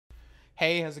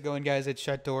Hey, how's it going, guys? It's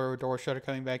Shut Door Shutter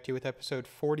coming back to you with episode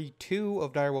 42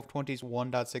 of Direwolf20's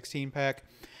 1.16 pack.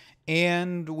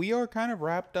 And we are kind of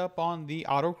wrapped up on the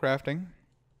auto crafting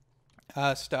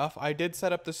stuff. I did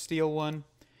set up the steel one.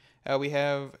 We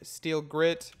have steel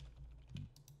grit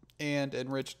and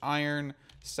enriched iron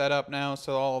set up now,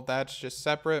 so all of that's just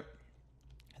separate.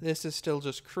 This is still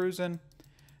just cruising.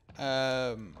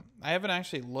 I haven't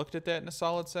actually looked at that in a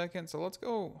solid second, so let's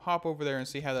go hop over there and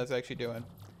see how that's actually doing.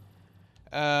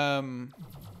 I've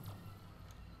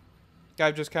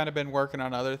just kind of been working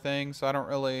on other things, so I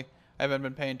haven't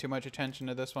been paying too much attention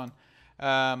to this one.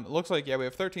 Looks like, yeah, we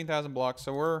have 13,000 blocks,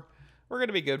 so we're going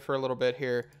to be good for a little bit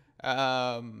here.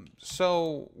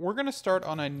 So we're going to start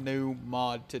on a new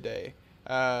mod today.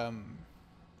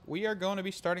 We are going to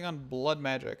be starting on blood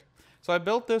magic. So I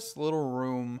built this little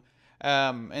room,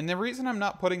 and the reason I'm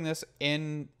not putting this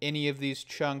in any of these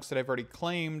chunks that I've already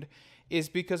claimed is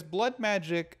because blood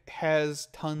magic has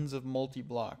tons of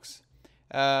multi-blocks.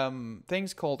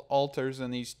 Things called altars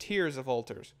and these tiers of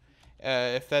altars,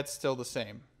 if that's still the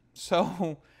same.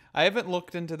 So I haven't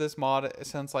looked into this mod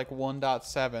since like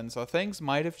 1.7, so things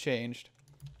might have changed.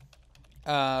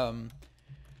 So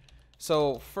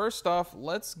first off,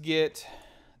 let's get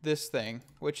this thing,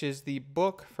 which is the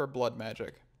book for blood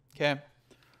magic. Okay.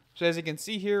 So as you can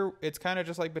see here, it's kind of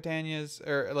just like Britannia's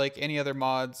or like any other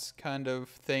mods kind of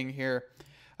thing here.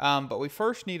 But we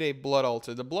first need a blood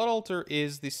altar. The blood altar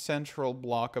is the central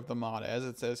block of the mod, as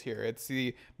it says here. It's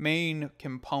the main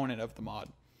component of the mod.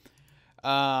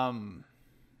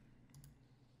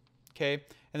 Okay,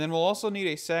 and then we'll also need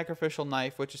a sacrificial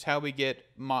knife, which is how we get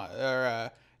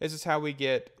this is how we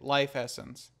get life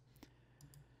essence.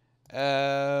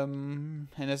 And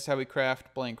this is how we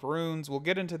craft blank runes. We'll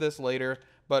get into this later.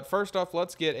 But first off,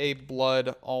 let's get a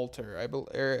blood altar.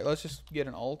 Let's just get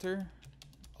an altar.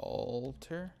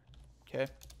 Okay.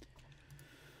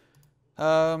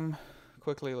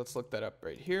 Quickly, let's look that up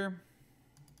right here.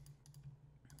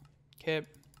 Okay.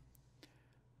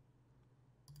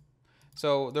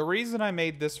 So the reason I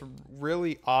made this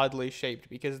really oddly shaped,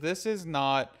 because this is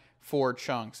not 4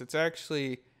 chunks. It's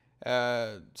actually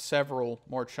several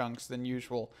more chunks than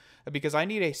usual, because I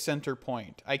need a center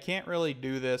point. I can't really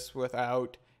do this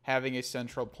without having a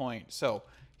central point. So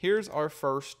here's our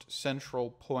first central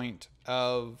point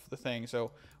of the thing. So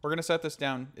we're going to set this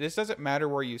down. This doesn't matter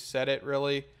where you set it,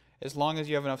 really, as long as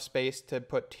you have enough space to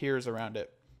put tiers around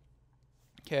it.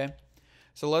 Okay,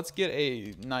 so let's get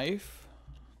a knife.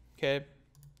 Okay,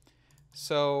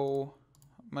 so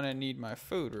I'm going to need my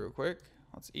food real quick.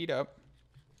 Let's eat up.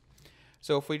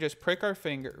 So if we just prick our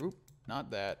finger, oop,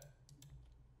 not that,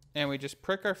 and we just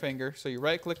prick our finger, so you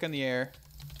right click in the air,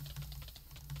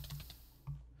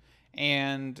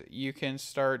 and you can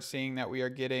start seeing that we are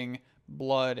getting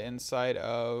blood inside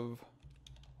of,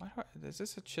 is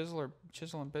this a chisel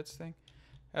and bits thing?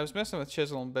 I was messing with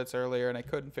chisel and bits earlier and I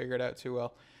couldn't figure it out too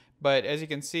well. But as you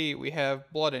can see, we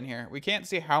have blood in here. We can't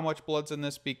see how much blood's in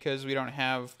this because we don't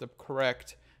have the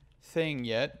correct thing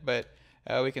yet, but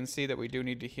we can see that we do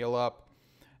need to heal up.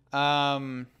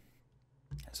 So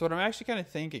what I'm actually kind of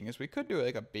thinking is we could do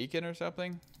like a beacon or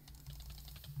something.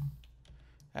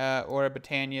 Or a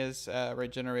Britannia's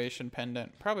regeneration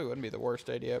pendant. Probably wouldn't be the worst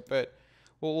idea, but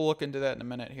we'll look into that in a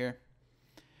minute here.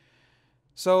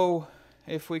 So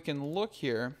if we can look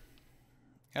here,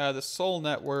 the soul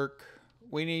network,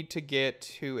 we need to get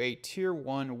to a tier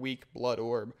 1 weak blood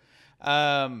orb.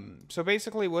 So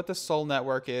basically what the soul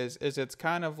network is it's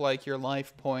kind of like your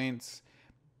life points,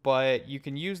 but you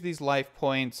can use these life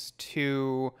points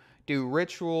to do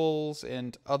rituals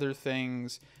and other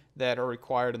things that are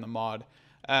required in the mod.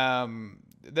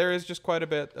 There is just quite a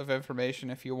bit of information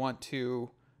if you want to,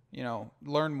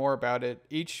 learn more about it.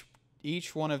 Each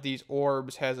one of these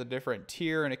orbs has a different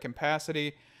tier and a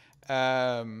capacity,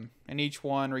 and each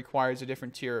one requires a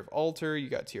different tier of altar. You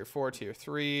got tier 4, tier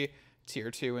 3, tier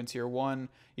 2, and tier 1.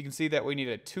 You can see that we need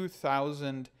a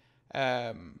 2,000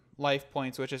 life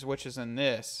points, which is in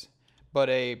this, but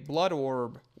a blood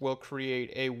orb will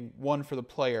create a 1 for the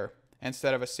player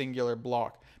instead of a singular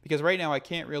block. Because right now I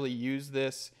can't really use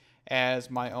this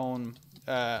as my own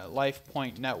life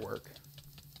point network.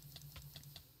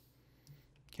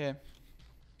 Okay.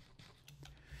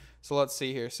 So let's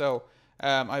see here. So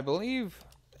I believe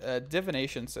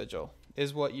divination sigil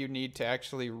is what you need to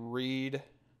actually read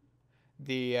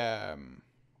the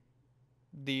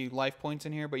life points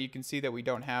in here, but you can see that we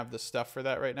don't have the stuff for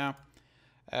that right now.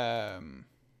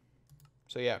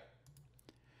 So yeah.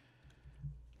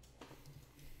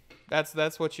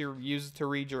 That's what you use to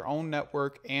read your own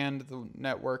network and the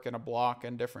network in a block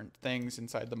and different things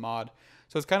inside the mod.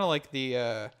 So it's kind of like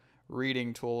the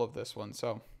reading tool of this one.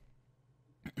 So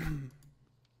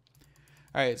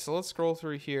Alright, so let's scroll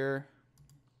through here.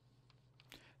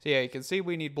 So yeah, you can see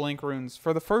we need blink runes.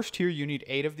 For the first tier, you need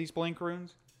 8 of these blink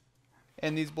runes.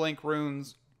 And these blink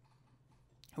runes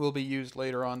will be used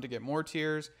later on to get more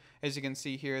tiers. As you can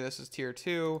see here, this is tier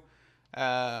 2.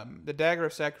 The Dagger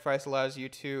of Sacrifice allows you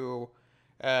to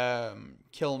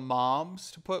kill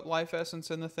mobs to put life essence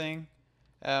in the thing.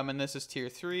 And this is tier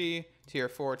 3, tier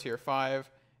 4, tier 5.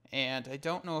 And I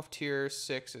don't know if tier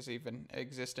 6 is even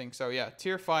existing. So yeah,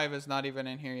 tier 5 is not even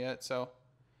in here yet. So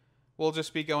we'll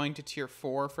just be going to tier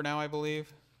 4 for now, I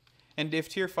believe. And if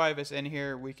tier 5 is in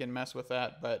here, we can mess with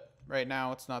that. But right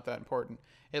now, it's not that important.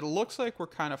 It looks like we're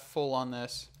kind of full on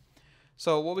this.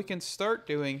 So what we can start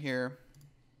doing here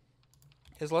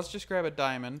is let's just grab a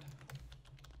diamond.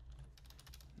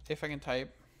 If I can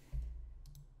type.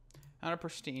 Not a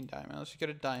pristine diamond. Let's just get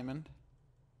a diamond.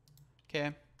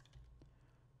 Okay.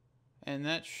 And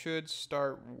that should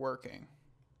start working.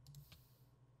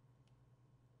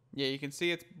 Yeah, you can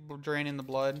see it's draining the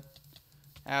blood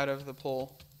out of the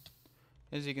pool.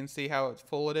 As you can see how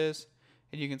full it is.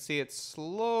 And you can see it's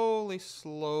slowly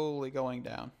going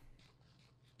down.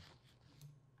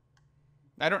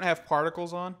 I don't have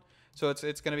particles on, so it's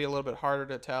going to be a little bit harder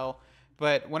to tell.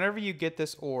 But whenever you get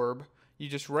this orb, you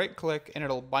just right click and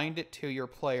it'll bind it to your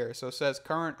player. So it says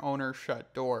current owner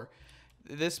shut door.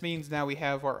 This means now we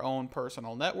have our own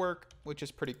personal network, which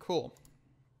is pretty cool.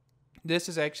 This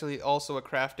is actually also a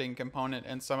crafting component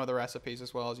in some of the recipes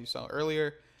as well, as you saw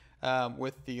earlier,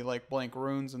 with the like blank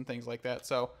runes and things like that.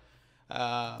 So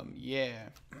yeah.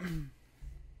 I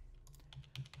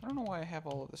don't know why I have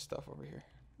all of this stuff over here.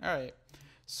 All right.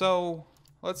 So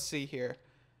let's see here.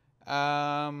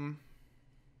 So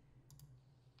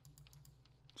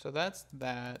that's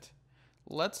that.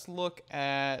 Let's look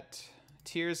at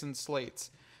tiers and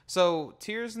slates. So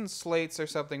tiers and slates are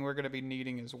something we're going to be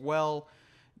needing as well.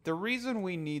 The reason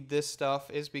we need this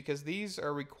stuff is because these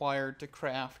are required to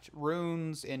craft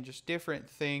runes and just different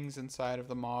things inside of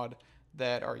the mod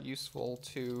that are useful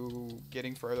to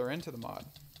getting further into the mod.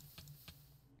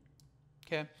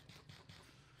 Okay.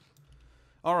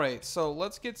 Alright, so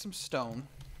let's get some stone.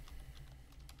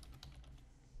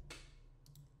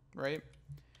 Right?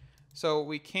 So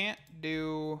we can't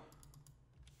do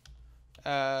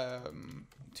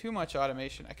too much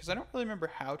automation because I don't really remember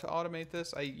how to automate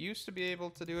this. I used to be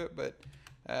able to do it, but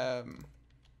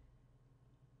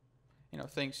you know,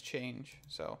 things change.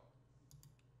 So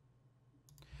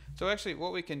actually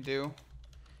what we can do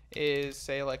is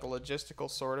say like a logistical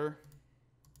sorter.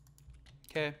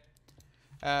 Okay.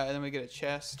 And then we get a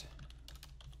chest.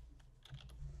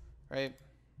 Right?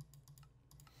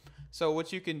 So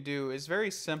what you can do is very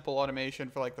simple automation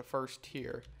for like the first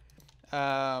tier.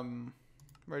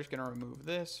 We're just going to remove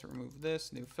this,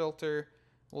 new filter.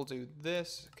 We'll do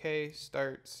this. Okay,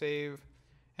 start, save.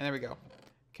 And there we go.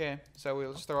 Okay, so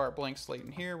we'll just throw our blank slate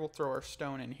in here. We'll throw our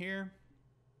stone in here.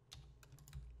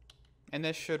 And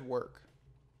this should work.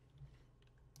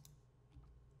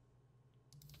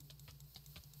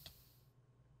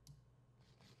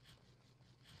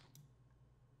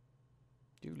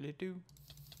 Doodly-doo.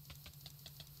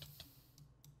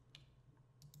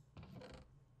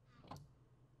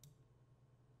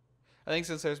 I think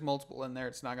since there's multiple in there,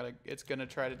 it's gonna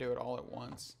try to do it all at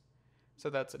once. So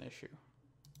that's an issue.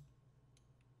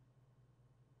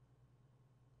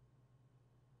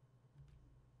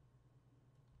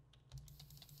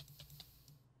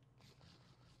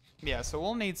 Yeah, so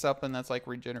we'll need something that's like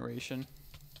regeneration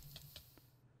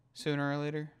sooner or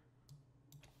later.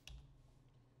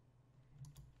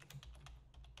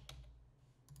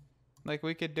 Like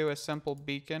we could do a simple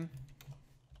beacon.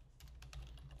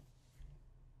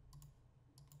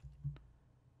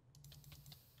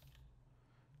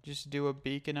 Just do a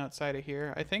beacon outside of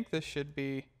here. I think this should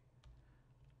be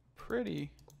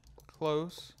pretty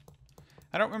close.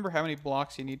 I don't remember how many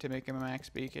blocks you need to make a max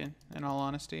beacon, in all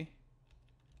honesty.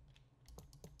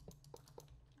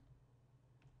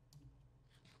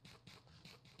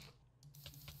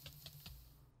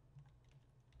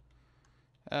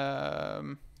 I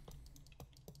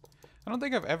don't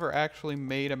think I've ever actually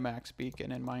made a max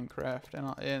beacon in Minecraft,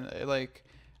 and like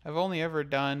I've only ever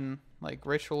done like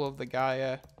Ritual of the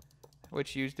Gaia,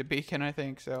 which used a beacon, I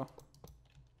think. So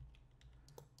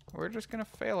we're just gonna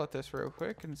fail at this real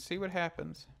quick and see what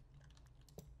happens.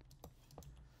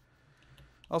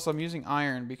 Also, I'm using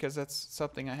iron because that's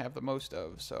something I have the most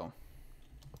of. So.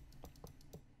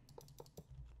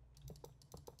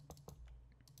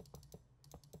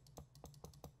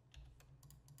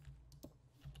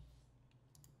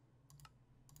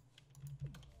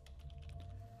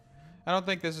 I don't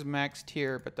think this is max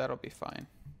tier, but that'll be fine.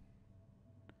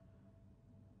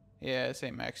 Yeah, this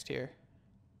ain't max tier.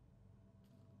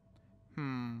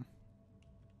 How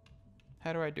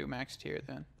do I do max tier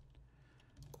then?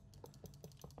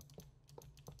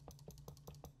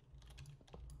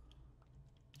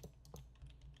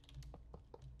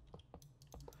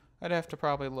 I'd have to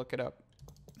probably look it up,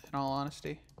 in all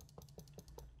honesty,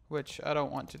 which I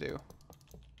don't want to do.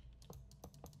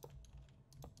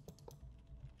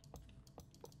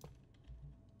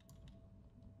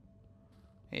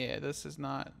 Yeah, this is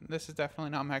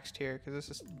definitely not max tier, because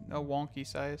this is no wonky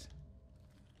size.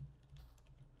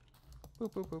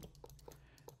 Boop, boop, boop.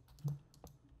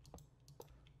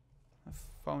 The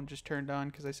phone just turned on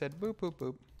because I said boop, boop,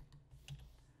 boop.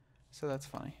 So that's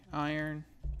funny. Iron.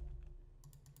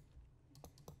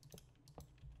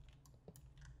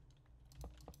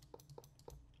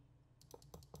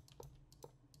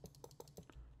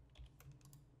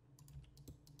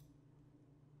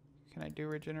 Can I do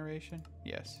regeneration?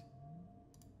 Yes.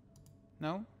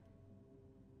 No?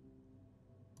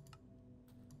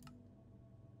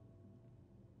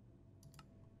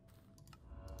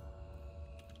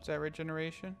 Is that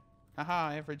regeneration? Aha,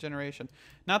 I have regeneration.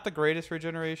 Not the greatest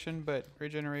regeneration, but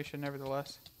regeneration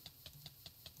nevertheless.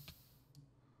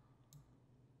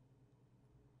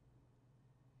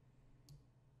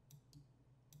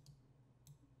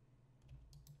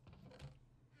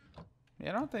 Yeah,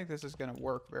 I don't think this is going to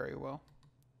work very well.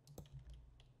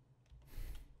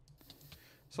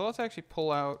 So let's actually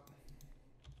pull out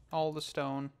all the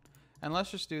stone. And let's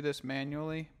just do this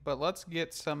manually. But let's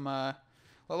get some... well,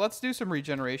 let's do some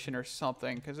regeneration or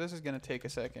something, because this is going to take a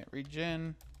second.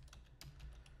 Regen.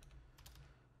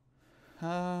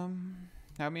 I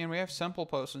mean, we have simple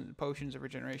potions of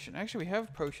regeneration. Actually, we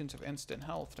have potions of instant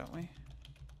health, don't we?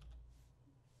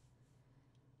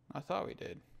 I thought we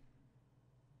did.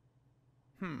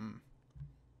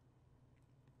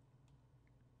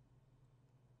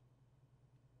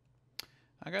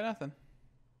 I got nothing.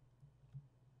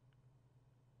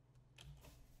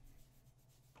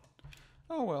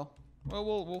 Oh well.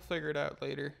 Well, we'll figure it out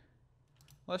later.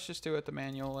 Let's just do it the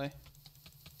manual way.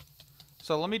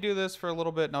 So let me do this for a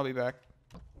little bit and I'll be back.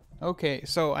 Okay,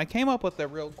 so I came up with a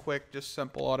real quick, just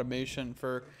simple automation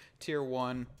for tier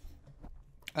 1.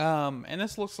 And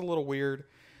this looks a little weird.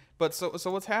 But so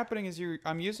what's happening is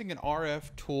I'm using an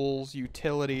RF tools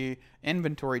utility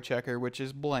inventory checker, which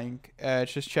is blank.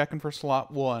 It's just checking for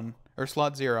slot 1 or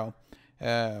slot 0,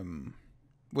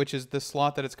 which is the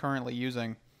slot that it's currently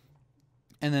using.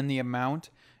 And then the amount.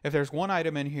 If there's one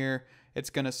item in here, it's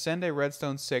going to send a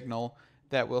redstone signal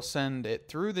that will send it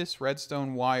through this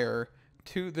redstone wire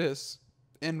to this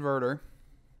inverter,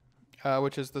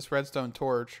 which is this redstone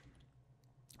torch.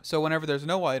 So whenever there's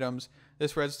no items,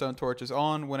 this redstone torch is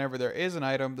on. Whenever there is an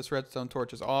item, this redstone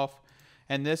torch is off.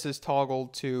 And this is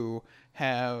toggled to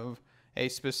have a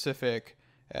specific,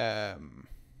 like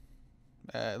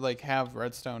have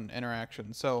redstone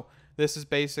interaction. So this is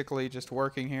basically just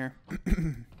working here.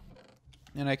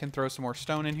 And I can throw some more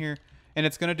stone in here. And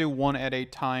it's going to do one at a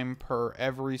time per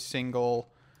every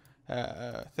single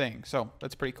thing. So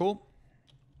that's pretty cool.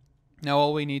 Now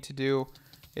all we need to do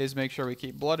is make sure we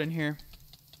keep blood in here.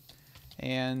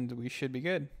 And we should be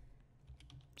good.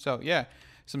 So yeah,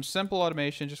 some simple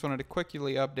automation. Just wanted to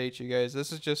quickly update you guys.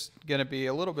 This is just going to be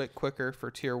a little bit quicker for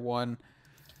tier 1.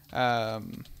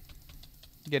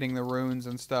 Getting the runes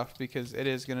and stuff, because it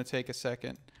is going to take a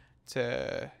second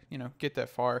to, you know, get that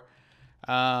far.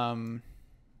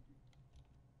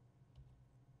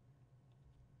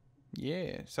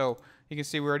 Yeah, so you can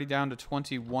see we're already down to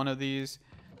 21 of these.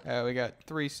 We got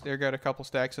got a couple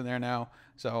stacks in there now.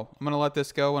 So I'm going to let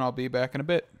this go and I'll be back in a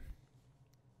bit.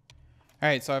 All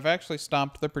right, so I've actually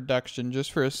stopped the production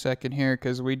just for a second here,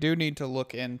 because we do need to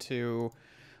look into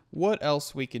what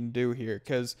else we can do here,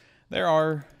 because there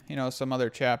are, you know, some other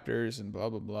chapters and blah,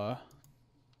 blah, blah.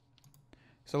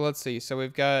 So let's see. So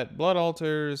we've got blood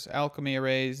altars, alchemy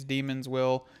arrays, demon's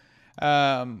will.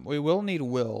 We will need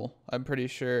will, I'm pretty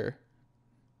sure.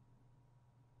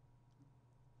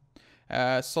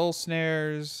 Soul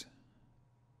snares.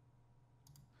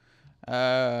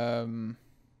 I'm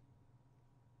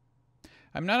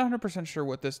not 100% sure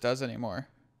what this does anymore.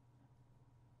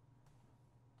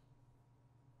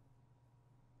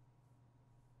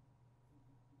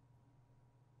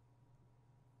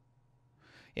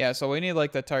 Yeah, so we need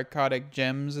like the Tarcotic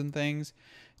gems and things.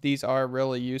 These are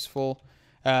really useful.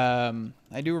 I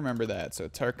do remember that. So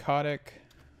Tarcotic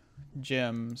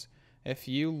gems. If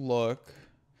you look,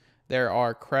 there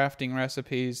are crafting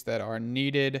recipes that are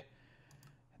needed.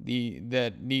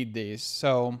 That need these.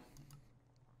 So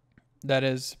that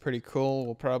is pretty cool.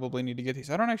 We'll probably need to get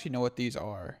these. I don't actually know what these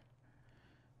are.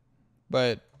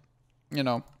 But, you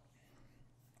know,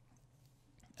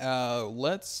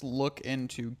 Let's look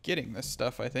into getting this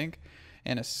stuff, I think,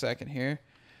 in a second here.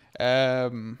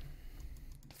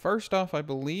 First off, I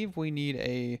believe we need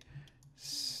a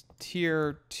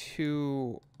tier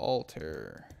 2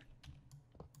 altar.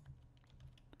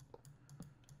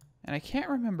 And I can't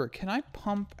remember. Can I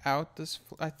pump out this?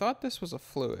 I thought this was a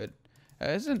fluid.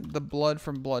 Isn't the blood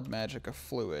from blood magic a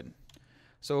fluid?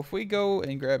 So if we go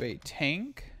and grab a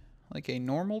tank, like a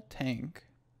normal tank,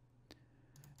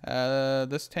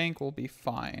 this tank will be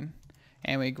fine.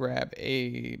 And we grab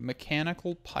a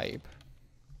mechanical pipe,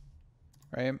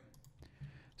 right?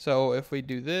 So if we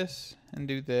do this and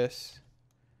do this,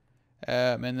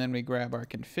 and then we grab our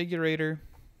configurator,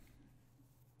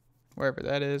 wherever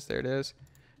that is, there it is.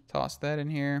 Toss that in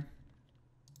here.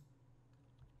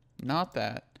 Not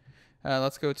that.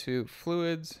 Let's go to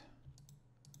fluids,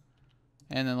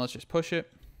 and then let's just push it.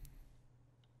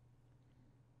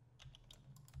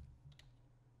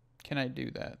 Can I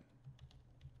do that?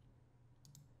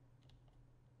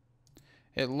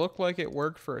 It looked like it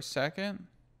worked for a second,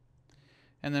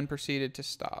 and then proceeded to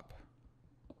stop.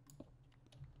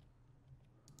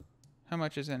 How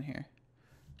much is in here?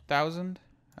 1,000?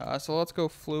 So let's go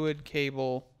fluid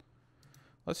cable.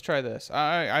 Let's try this.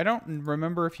 I don't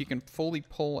remember if you can fully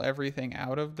pull everything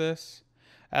out of this.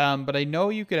 But I know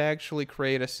you could actually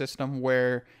create a system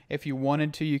where if you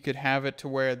wanted to, you could have it to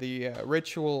where the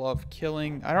ritual of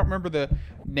killing... I don't remember the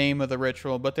name of the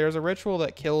ritual, but there's a ritual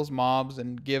that kills mobs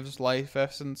and gives life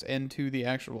essence into the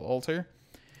actual altar.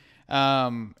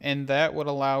 And that would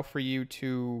allow for you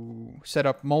to set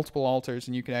up multiple altars,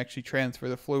 and you can actually transfer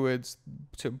the fluids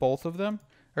to both of them,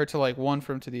 or to like one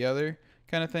from to the other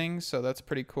kind of thing. So that's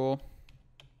pretty cool.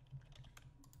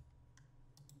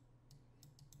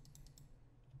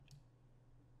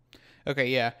 Okay,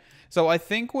 yeah. So I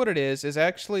think what it is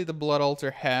actually the blood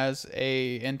altar has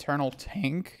a internal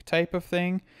tank type of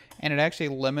thing, and it actually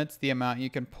limits the amount you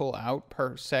can pull out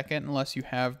per second unless you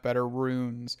have better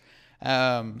runes.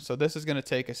 So this is going to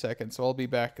take a second, so I'll be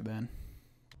back then.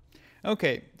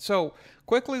 Okay, so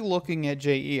quickly looking at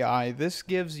JEI, this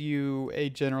gives you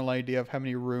a general idea of how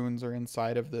many runes are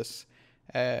inside of this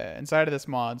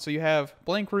mod. So you have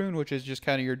blank rune, which is just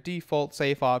kind of your default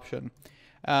safe option.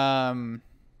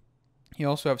 You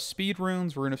also have speed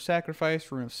runes, rune of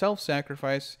sacrifice, rune of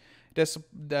self-sacrifice,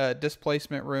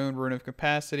 displacement rune, rune of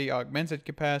capacity, augmented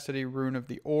capacity, rune of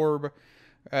the orb,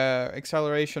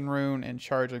 acceleration rune, and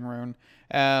charging rune.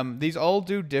 These all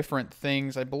do different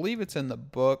things. I believe it's in the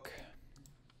book.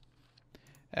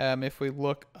 If we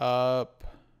look up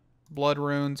blood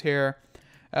runes here,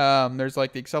 there's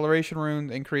like the acceleration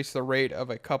rune, increase the rate of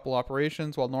a couple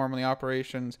operations, while normally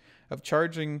operations of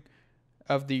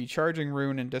the charging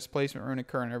rune and displacement rune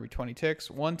occur in every 20 ticks.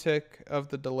 1 tick of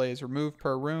the delay is removed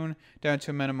per rune, down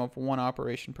to a minimum of 1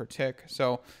 operation per tick.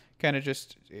 So kind of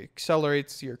just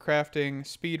accelerates your crafting.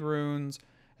 Speed runes.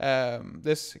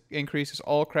 This increases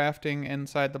all crafting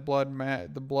inside the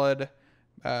blood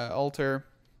altar.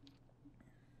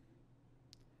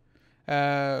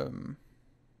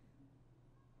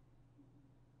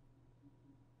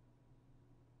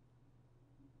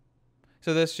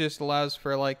 So this just allows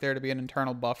for like there to be an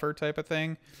internal buffer type of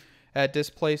thing.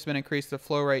 Displacement, increase the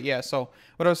flow rate. Yeah, so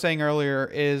what I was saying earlier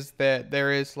is that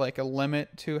there is like a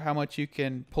limit to how much you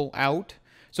can pull out.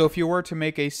 So if you were to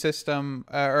make a system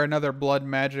or another blood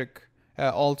magic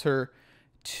altar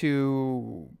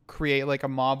to create like a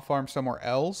mob farm somewhere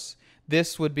else,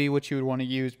 this would be what you would want to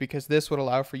use, because this would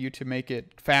allow for you to make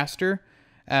it faster.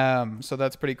 So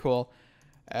that's pretty cool.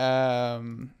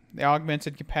 The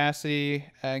augmented capacity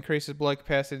increases blood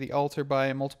capacity of the altar by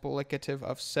a multiplicative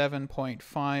of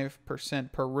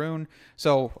 7.5% per rune.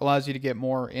 So allows you to get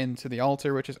more into the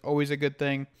altar, which is always a good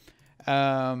thing.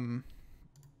 Rune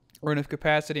of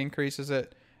capacity increases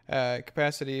it.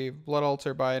 Capacity of blood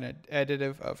altar by an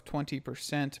additive of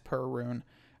 20% per rune.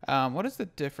 What is the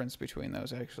difference between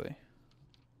those actually?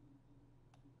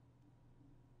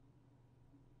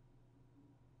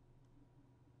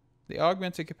 The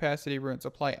augmented capacity runes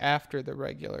apply after the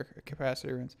regular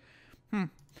capacity runes.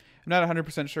 I'm not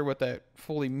 100% sure what that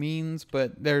fully means,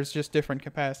 but there's just different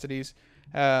capacities.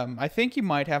 I think you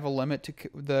might have a limit to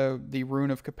the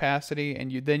rune of capacity,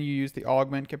 and then you use the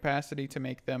augment capacity to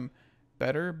make them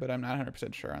better, but I'm not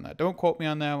 100% sure on that. Don't quote me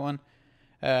on that one.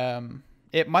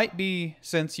 It might be,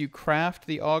 since you craft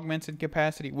the augmented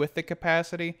capacity with the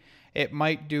capacity, it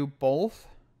might do both.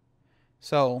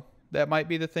 So that might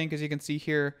be the thing, because you can see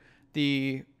here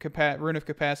the rune of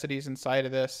capacity is inside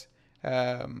of this.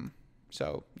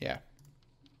 So yeah.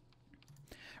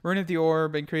 Rune of the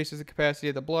orb increases the capacity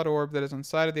of the blood orb that is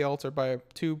inside of the altar by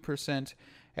 2%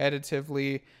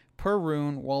 additively per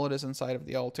rune while it is inside of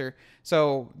the altar.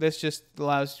 So this just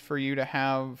allows for you to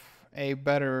have a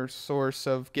better source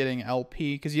of getting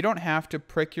LP, because you don't have to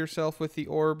prick yourself with the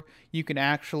orb. You can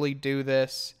actually do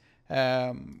this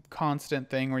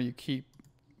constant thing where you keep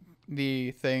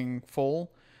the thing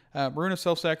full. Rune of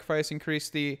Self-Sacrifice increase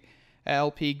the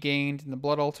LP gained in the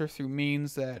blood altar through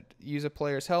means that use a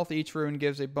player's health. Each rune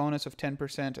gives a bonus of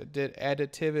 10%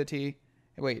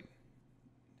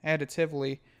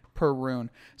 additively per rune.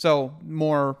 So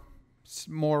more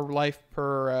life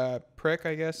per prick,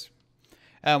 I guess.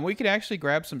 We could actually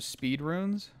grab some speed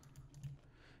runes.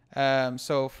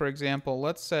 So for example,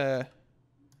 let's do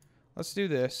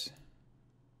this.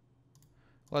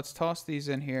 Let's toss these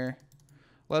in here.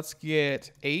 Let's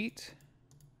get 8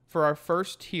 for our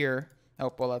first tier.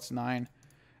 Oh, well, that's 9.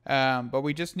 But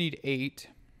we just need 8.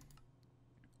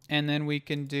 And then we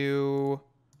can do...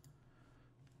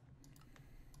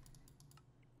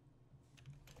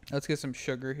 Let's get some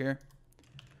sugar here.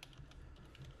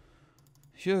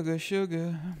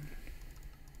 Sugar.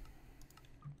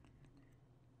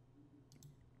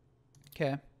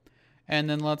 Okay. And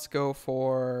then let's go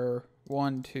for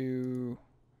 1, 2,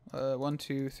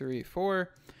 3, 4.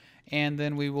 And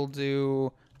then we will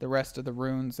do the rest of the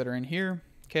runes that are in here.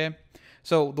 Okay.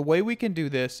 So the way we can do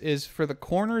this is for the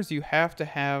corners, you have to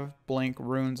have blank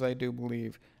runes, I do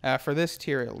believe. For this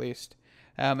tier at least.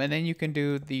 And then you can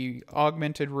do the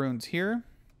augmented runes here.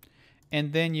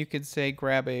 And then you could say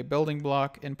grab a building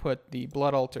block and put the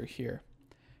blood altar here.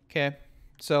 Okay.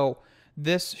 So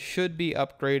this should be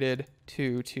upgraded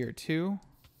to tier 2.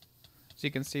 So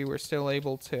you can see we're still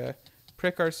able to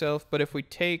prick ourselves. But if we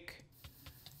take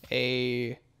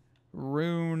a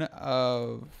rune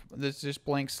of this just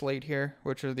blank slate here,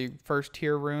 which are the first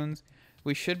tier runes,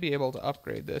 we should be able to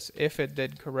upgrade this if it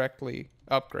did correctly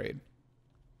upgrade.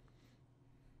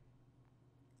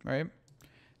 Right?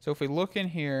 So if we look in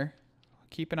here,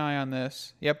 keep an eye on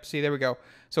this. Yep, see, there we go.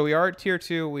 So we are at tier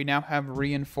 2. We now have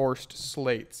reinforced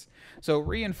slates. So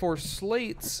reinforced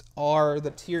slates are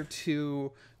the tier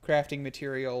 2 crafting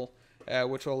material,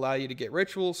 which will allow you to get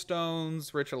ritual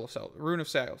stones, rune of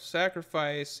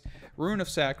sacrifice,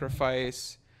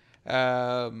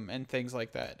 and things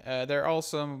like that. They're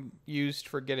also used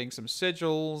for getting some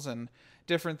sigils and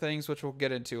different things, which we'll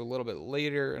get into a little bit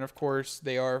later. And of course,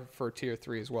 they are for tier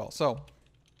 3 as well. So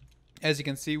as you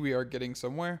can see, we are getting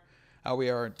somewhere. We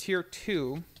are in tier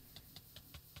 2.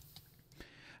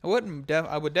 I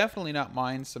would definitely not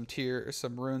mind some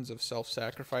runes of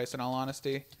self-sacrifice, in all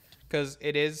honesty, because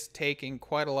it is taking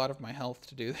quite a lot of my health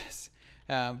to do this.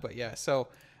 But yeah, so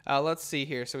let's see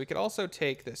here. So we could also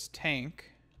take this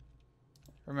tank.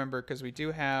 Remember, because we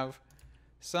do have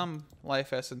some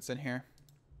life essence in here.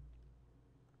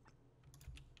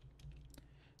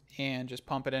 And just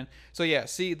pump it in. So yeah,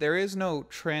 see, there is no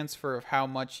transfer of how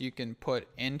much you can put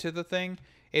into the thing.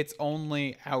 It's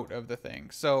only out of the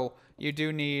thing. So you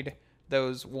do need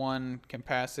those 1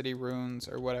 capacity runes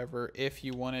or whatever if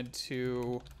you wanted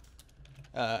to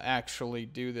actually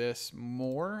do this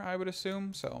more, I would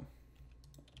assume. So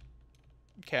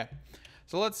okay,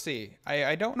 so let's see.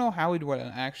 I don't know how we'd want to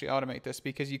actually automate this,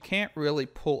 because you can't really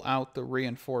pull out the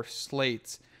reinforced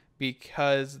slates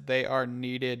because they are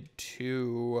needed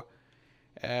to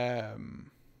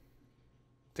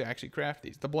actually craft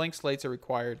these. The blank slates are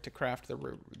required to craft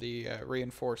the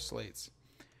reinforced slates.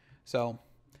 So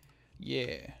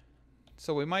yeah,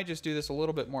 so we might just do this a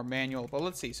little bit more manual, but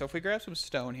let's see. So if we grab some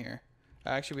stone here,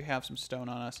 actually we have some stone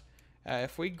on us.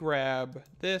 If we grab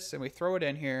this and we throw it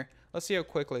in here, let's see how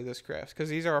quickly this crafts, because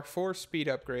these are our 4 speed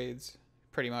upgrades,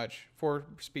 pretty much 4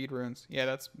 speed runes.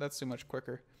 Yeah, that's too much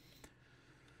quicker.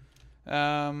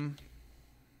 So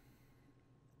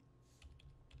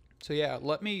yeah,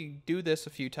 let me do this a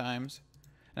few times.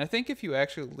 And I think if you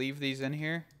actually leave these in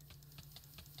here,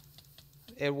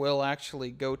 it will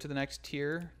actually go to the next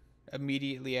tier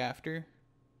immediately after.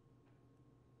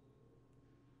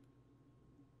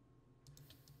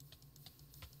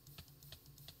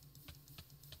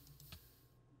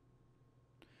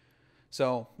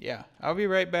 So yeah, I'll be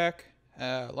right back.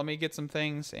 Let me get some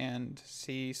things and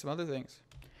see some other things.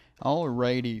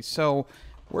 Alrighty, so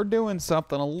we're doing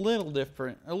something a little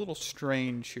different, a little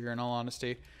strange here, in all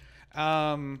honesty.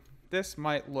 This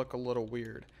might look a little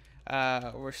weird.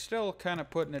 We're still kind of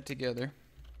putting it together.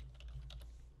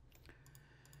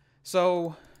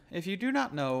 So, if you do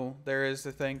not know, there is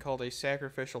a thing called a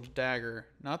sacrificial dagger.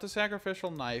 Not the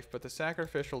sacrificial knife, but the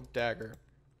sacrificial dagger.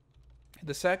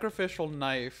 The sacrificial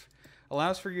knife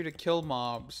allows for you to kill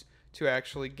mobs to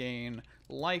actually gain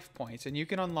life points, and you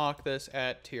can unlock this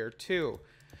at tier 2.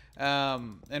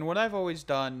 And what I've always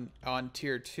done on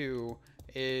tier 2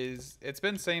 is, it's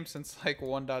been same since like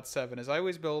 1.7, is I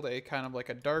always build a kind of like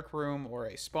a dark room or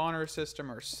a spawner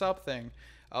system or something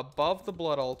above the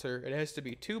blood altar. It has to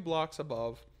be 2 blocks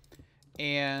above,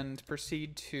 and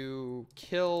proceed to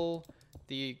kill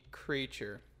the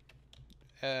creature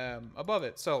above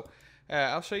it. So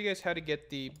I'll show you guys how to get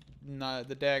the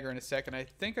dagger in a second. I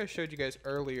think I showed you guys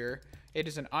earlier. It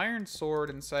is an iron sword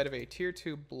inside of a tier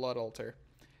 2 blood altar.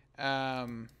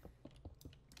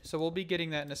 So we'll be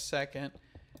getting that in a second.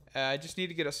 I just need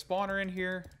to get a spawner in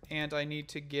here, and I need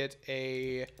to get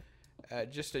a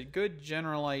just a good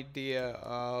general idea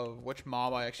of which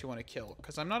mob I actually want to kill,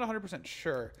 because I'm not 100%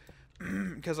 sure,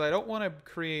 because I don't want to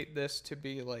create this to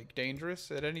be like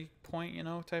dangerous at any point, you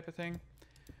know, type of thing.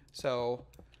 So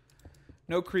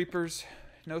no creepers,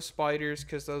 no spiders,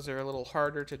 because those are a little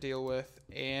harder to deal with,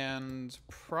 and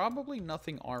probably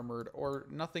nothing armored or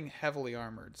nothing heavily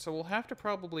armored. So we'll have to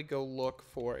probably go look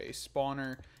for a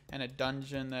spawner and a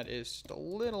dungeon that is just a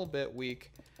little bit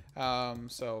weak.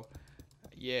 So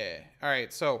yeah.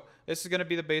 Alright, so this is going to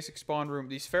be the basic spawn room.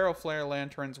 These Feral Flare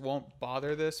Lanterns won't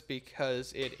bother this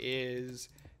because it is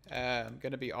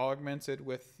going to be augmented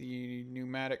with the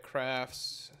Pneumatic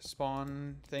Crafts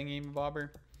spawn thingy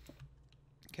bobber.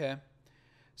 Okay.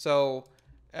 So,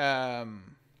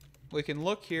 we can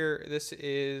look here. This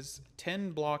is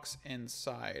 10 blocks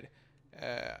inside.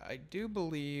 I do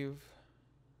believe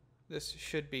this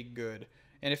should be good.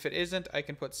 And if it isn't, I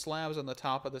can put slabs on the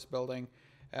top of this building.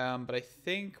 But I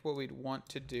think what we'd want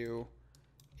to do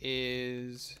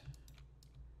is,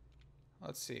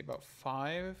 let's see, about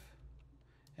 5,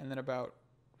 and then about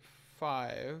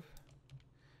 5.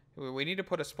 We need to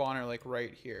put a spawner like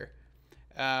right here.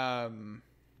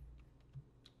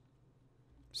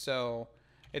 So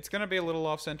it's going to be a little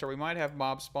off center. We might have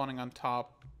mobs spawning on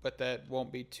top, but that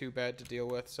won't be too bad to deal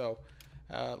with. So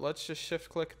let's just shift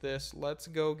click this. Let's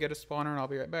go get a spawner, and I'll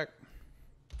be right back.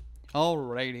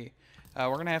 Alrighty.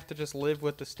 We're going to have to just live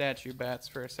with the statue bats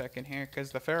for a second here,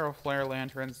 because the Feral Flare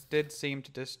Lanterns did seem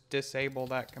to disable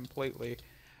that completely,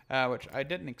 which I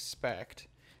didn't expect.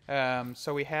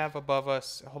 So we have above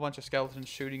us a whole bunch of skeletons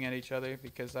shooting at each other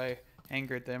because I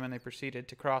angered them and they proceeded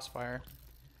to crossfire.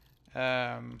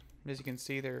 As you can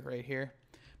see, they're right here.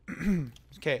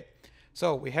 Okay,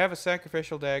 so we have a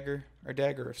sacrificial dagger, or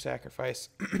dagger of sacrifice,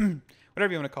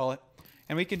 whatever you want to call it,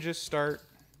 and we can just start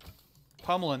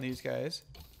pummeling these guys.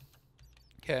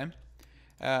 Okay,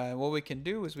 what we can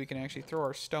do is we can actually throw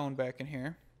our stone back in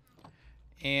here,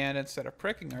 and instead of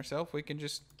pricking ourselves, we can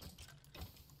just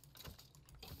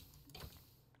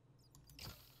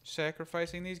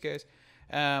sacrificing these guys.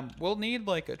 We'll need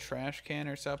like a trash can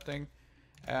or something.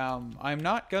 I'm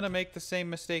not gonna make the same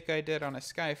mistake I did on a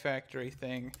Sky Factory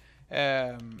thing,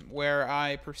 where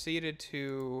I proceeded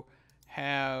to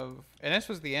have, and this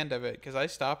was the end of it because I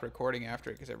stopped recording after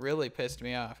it because it really pissed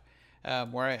me off,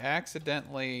 where I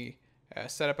accidentally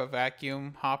set up a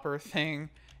vacuum hopper thing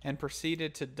and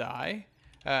proceeded to die,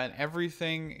 and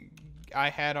everything I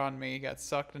had on me got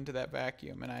sucked into that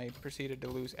vacuum, and I proceeded to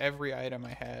lose every item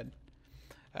I had.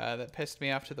 That pissed me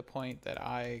off to the point that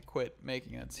I quit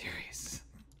making that series.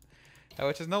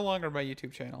 Which is no longer my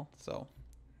YouTube channel, so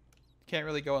can't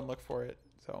really go and look for it.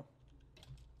 So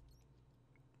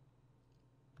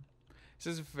this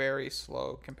is very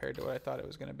slow compared to what I thought it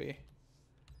was going to be.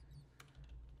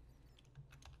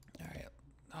 Alright.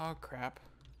 Oh, crap.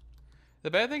 The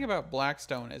bad thing about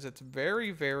Blackstone is it's very,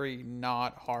 very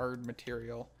not hard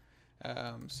material.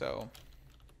 So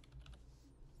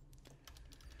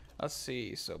let's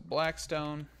see. So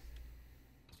Blackstone.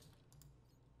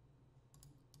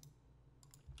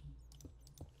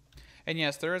 And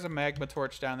yes, there is a magma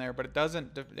torch down there, but it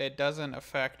doesn't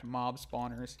affect mob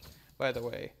spawners, by the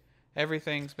way.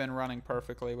 Everything's been running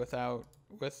perfectly with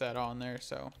that on there,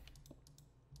 so.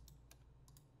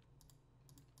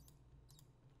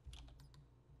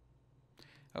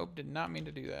 Oh, did not mean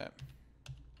to do that.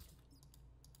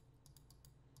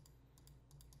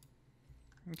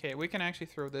 Okay, we can actually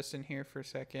throw this in here for a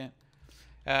second.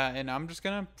 And I'm just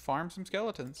gonna farm some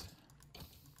skeletons.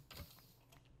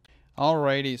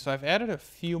 Alrighty, so I've added a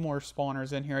few more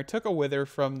spawners in here. I took a wither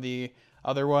from the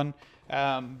other one,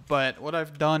 but what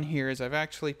I've done here is I've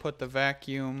actually put the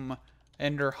vacuum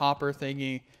ender hopper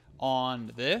thingy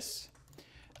on this.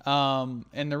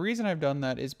 And the reason I've done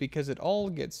that is because it all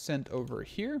gets sent over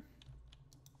here.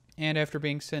 And after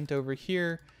being sent over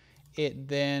here, it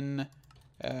then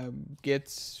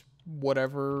gets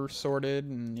whatever sorted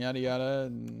and yada yada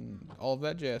and all of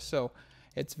that jazz. So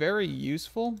it's very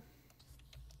useful.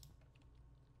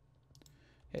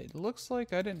 It looks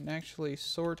like I didn't actually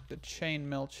sort the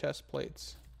chainmail chest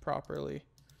plates properly.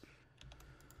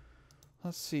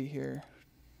 Let's see here.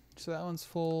 So that one's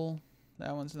full.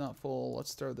 That one's not full.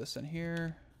 Let's throw this in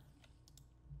here.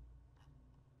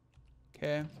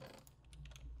 Okay.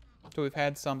 So we've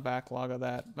had some backlog of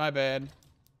that. My bad.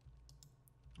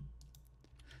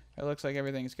 It looks like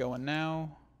everything's going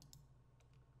now.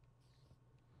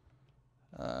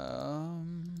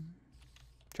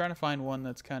 Trying to find one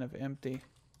that's kind of empty.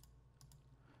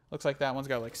 Looks like that one's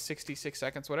got like 66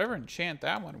 seconds. Whatever enchant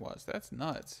that one was. That's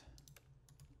nuts.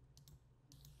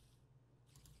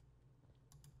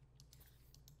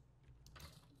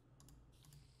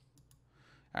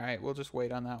 Alright, we'll just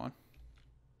wait on that one.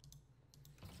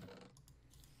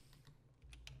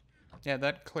 Yeah,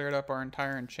 that cleared up our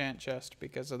entire enchant chest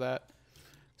because of that.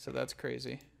 So that's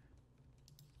crazy.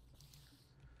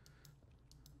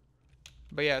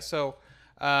 But yeah, so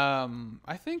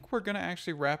I think we're going to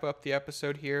actually wrap up the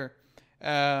episode here.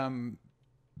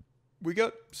 We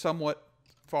got somewhat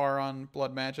far on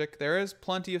Blood Magic. There is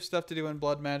plenty of stuff to do in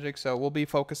Blood Magic, so we'll be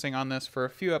focusing on this for a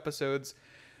few episodes.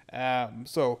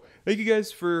 So thank you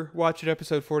guys for watching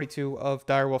episode 42 of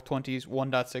Direwolf20's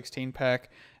 1.16 pack.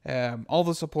 All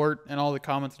the support and all the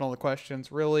comments and all the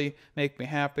questions really make me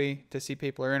happy to see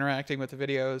people are interacting with the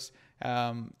videos.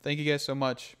 Thank you guys so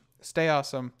much. Stay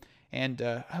awesome. And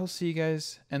I will see you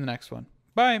guys in the next one.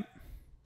 Bye.